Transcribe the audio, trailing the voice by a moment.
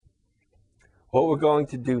What we're going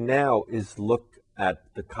to do now is look at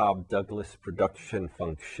the Cobb-Douglas production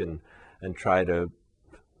function and try to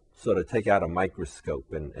sort of take out a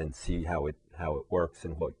microscope and see how it works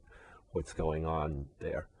and what's going on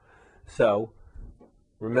there. So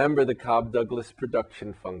remember, the Cobb-Douglas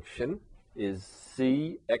production function is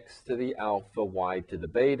c x to the alpha y to the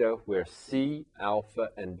beta, where c, alpha,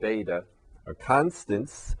 and beta are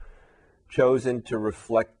constants chosen to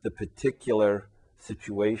reflect the particular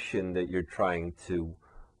situation that you're trying to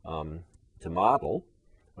model,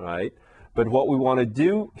 right? But what we want to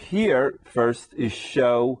do here first is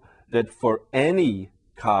show that for any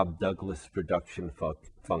Cobb-Douglas production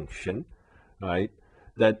function, right,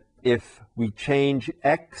 that if we change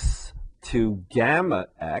x to gamma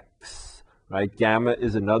x, right, gamma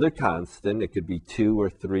is another constant, it could be 2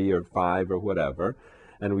 or 3 or 5 or whatever,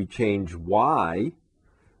 and we change y,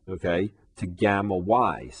 okay, to gamma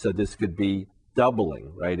y. So this could be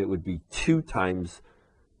doubling, right? It would be 2 times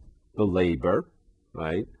the labor,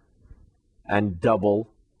 right? And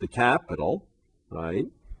double the capital, right?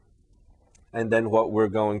 And then what we're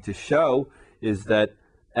going to show is that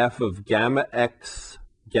f of gamma x,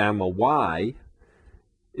 gamma y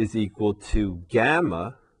is equal to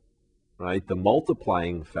gamma, right, the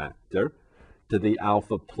multiplying factor, to the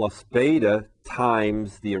alpha plus beta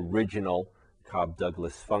times the original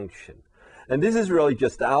Cobb-Douglas function. And this is really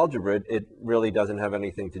just algebra. It really doesn't have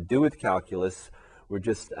anything to do with calculus. We're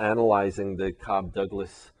just analyzing the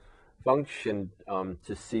Cobb-Douglas function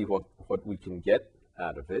to see what we can get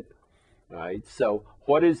out of it, right? So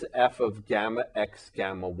what is f of gamma x,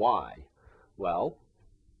 gamma y? Well,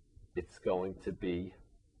 it's going to be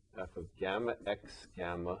f of gamma x,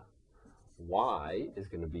 gamma y is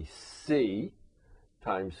going to be c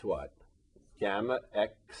times what? Gamma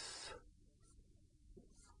x,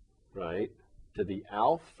 right, to the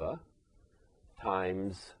alpha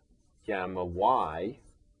times gamma y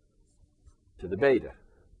to the beta,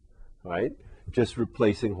 right? Just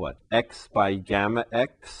replacing what? X by gamma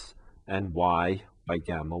x and y by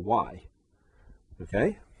gamma y,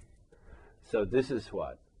 okay? So this is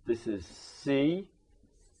what? This is c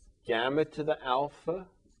gamma to the alpha,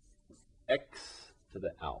 x to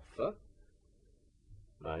the alpha,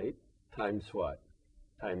 right, times what?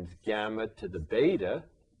 Times gamma to the beta,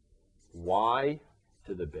 y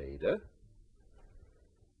to the beta,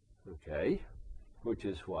 okay, which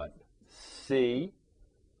is what? C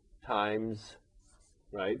times,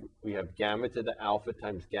 right, we have gamma to the alpha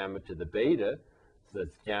times gamma to the beta, so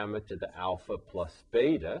that's gamma to the alpha plus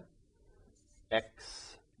beta,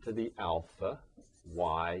 x to the alpha,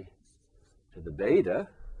 y to the beta,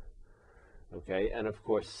 okay, and of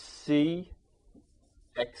course c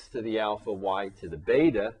x to the alpha, y to the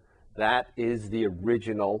beta, that is the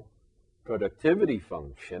original productivity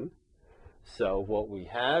function. So what we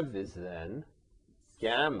have is then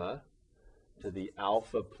gamma to the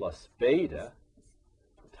alpha plus beta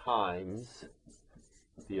times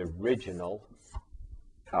the original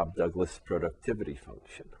Cobb-Douglas productivity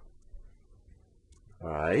function. All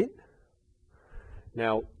right.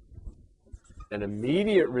 Now, an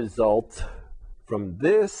immediate result from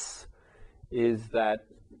this is that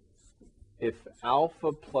if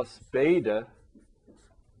alpha plus beta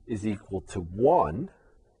is equal to 1,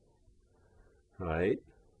 right,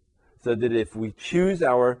 so that if we choose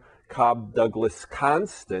our Cobb-Douglas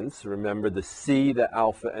constants, remember the c, the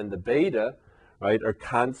alpha, and the beta, right, are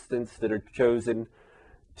constants that are chosen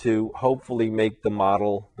to hopefully make the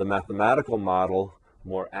model, the mathematical model,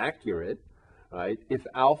 more accurate, right? If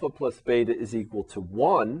alpha plus beta is equal to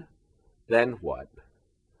 1, then what?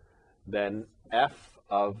 Then f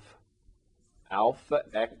of alpha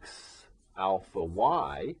x, alpha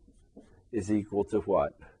y is equal to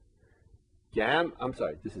what?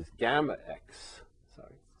 This is gamma x,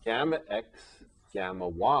 gamma x, gamma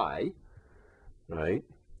y, right,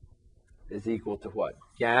 is equal to what?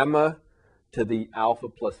 Gamma to the alpha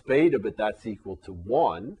plus beta, but that's equal to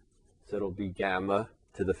 1, so it'll be gamma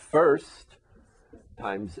to the first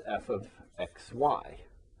times f of xy.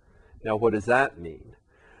 Now, what does that mean?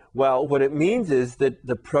 Well, what it means is that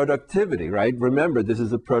the productivity, right? Remember, this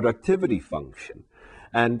is a productivity function.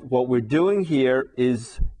 And what we're doing here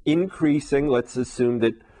is increasing, let's assume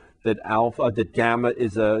that gamma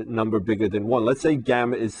is a number bigger than 1. Let's say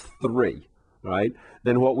gamma is 3, right?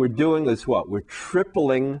 Then what we're doing is what? We're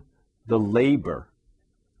tripling the labor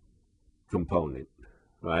component,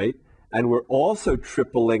 right? And we're also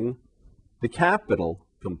tripling the capital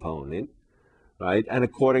component, right? And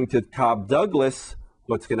according to Cobb-Douglas,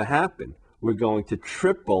 what's going to happen? We're going to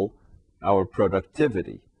triple our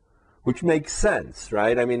productivity, which makes sense,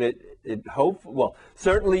 right? I mean, well,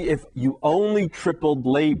 certainly if you only tripled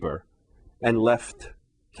labor and left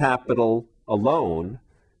capital alone,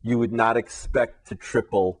 you would not expect to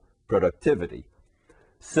triple productivity.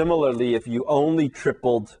 Similarly, if you only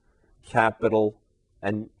tripled capital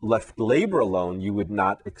and left labor alone, you would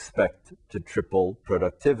not expect to triple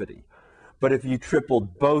productivity. But if you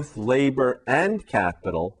tripled both labor and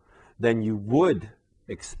capital, then you would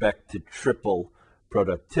expect to triple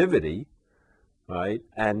productivity, right?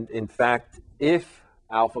 And in fact, if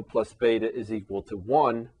alpha plus beta is equal to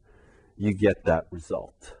 1, you get that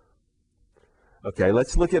result. Okay,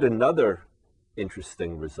 let's look at another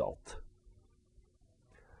interesting result.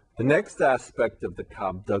 The next aspect of the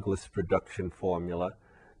Cobb-Douglas production formula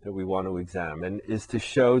that we want to examine is to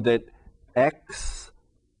show that x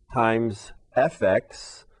times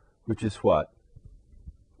fx, which is what?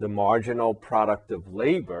 The marginal product of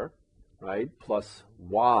labor, right, plus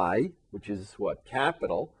y, which is what?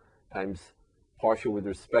 Capital, times partial with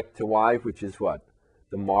respect to y, which is what?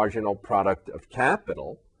 The marginal product of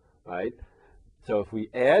capital, right? So if we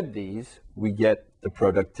add these, we get the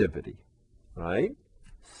productivity, right?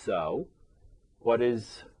 So what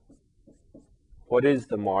is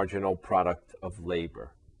the marginal product of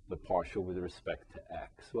labor, the partial with respect to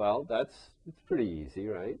x? Well, it's pretty easy,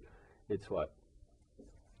 right? It's what?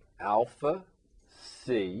 Alpha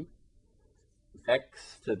c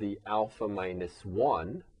x to the alpha minus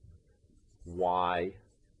 1 y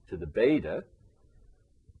to the beta.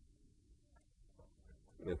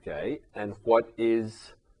 Okay, and what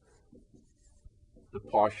is the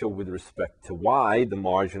partial with respect to y, the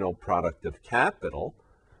marginal product of capital,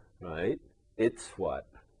 right? It's what?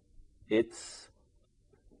 It's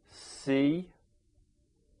c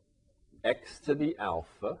x to the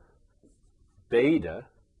alpha beta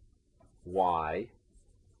y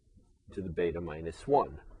to the beta minus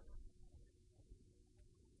 1.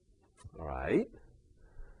 All right?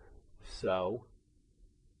 So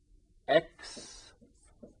x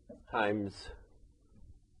times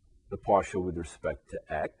the partial with respect to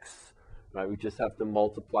x, right? We just have to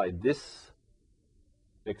multiply this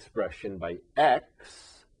expression by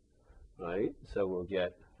x, right? So we'll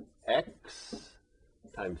get x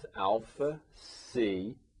times alpha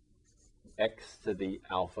c x to the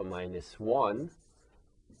alpha minus 1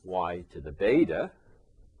 y to the beta,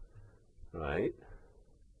 right?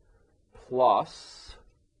 Plus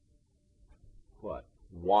what?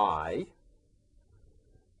 Y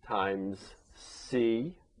times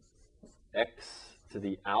c x to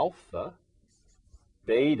the alpha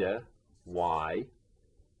beta y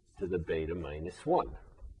to the beta minus 1.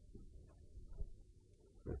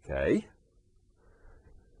 Okay.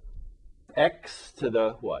 X to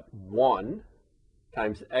the what? 1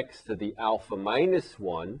 times x to the alpha minus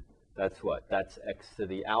 1, that's what? That's x to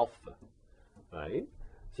the alpha, right?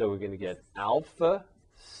 So we're going to get alpha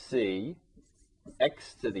c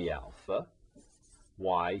x to the alpha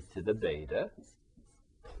y to the beta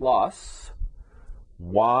plus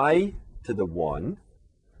y to the 1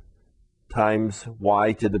 times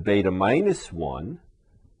y to the beta minus 1,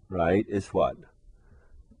 right, is what?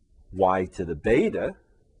 Y to the beta.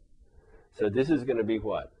 So this is going to be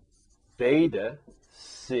what? Beta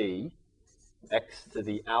c x to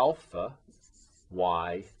the alpha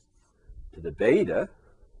y to the beta.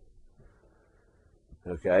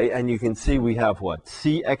 Okay, and you can see we have what?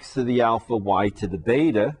 Cx to the alpha y to the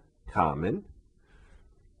beta common,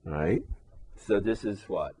 right? So this is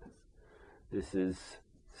what? This is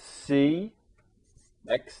c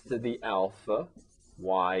x to the alpha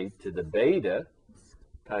y to the beta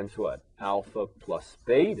times what? Alpha plus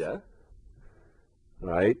beta,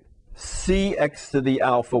 right? Cx to the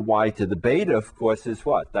alpha y to the beta, of course, is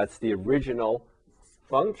what? That's the original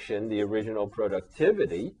function, the original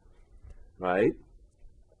productivity, right?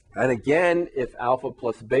 And again, if alpha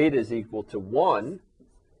plus beta is equal to 1,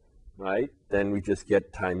 right, then we just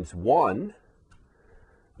get times 1.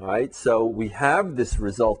 All right, so we have this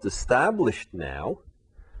result established now,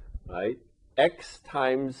 right? X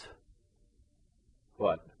times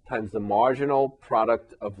what? Times the marginal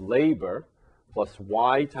product of labor plus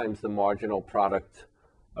y times the marginal product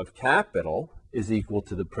of capital is equal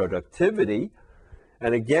to the productivity.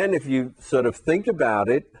 And again, if you sort of think about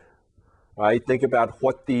it, right, think about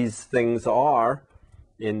what these things are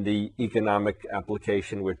in the economic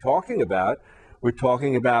application we're talking about. We're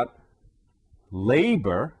talking about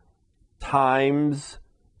labor times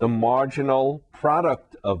the marginal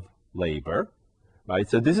product of labor, right?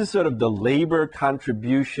 So this is sort of the labor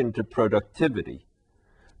contribution to productivity,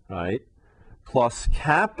 right? Plus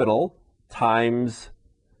capital times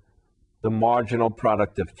the marginal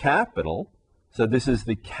product of capital. So this is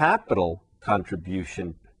the capital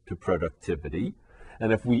contribution to productivity.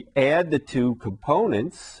 And if we add the two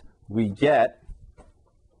components, we get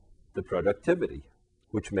the productivity,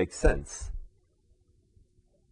 which makes sense.